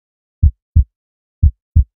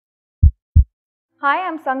Hi,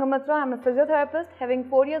 I'm Sanghamitra. I'm a physiotherapist having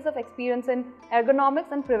 4 years of experience in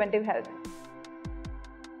ergonomics and preventive health.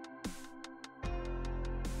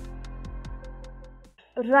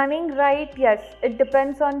 Running right, yes, it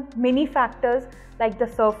depends on many factors like the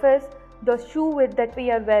surface, the shoe that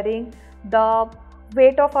we are wearing, the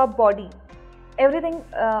weight of our body. Everything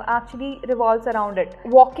actually revolves around it.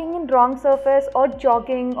 Walking in wrong surface or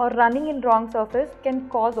jogging or running in wrong surface can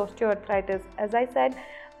cause osteoarthritis. As I said,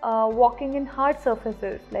 walking in hard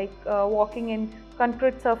surfaces like walking in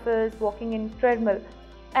concrete surface, walking in treadmill,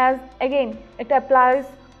 as again it applies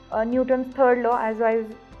Newton's third law, as well as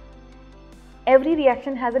every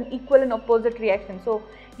reaction has an equal and opposite reaction. So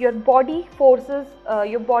your body forces,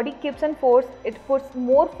 your body keeps in force, it puts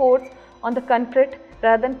more force on the concrete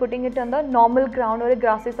rather than putting it on the normal ground or a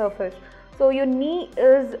grassy surface. So your knee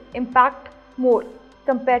is impact more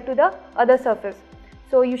compared to the other surface.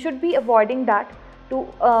 So you should be avoiding that to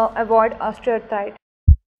avoid osteoarthritis.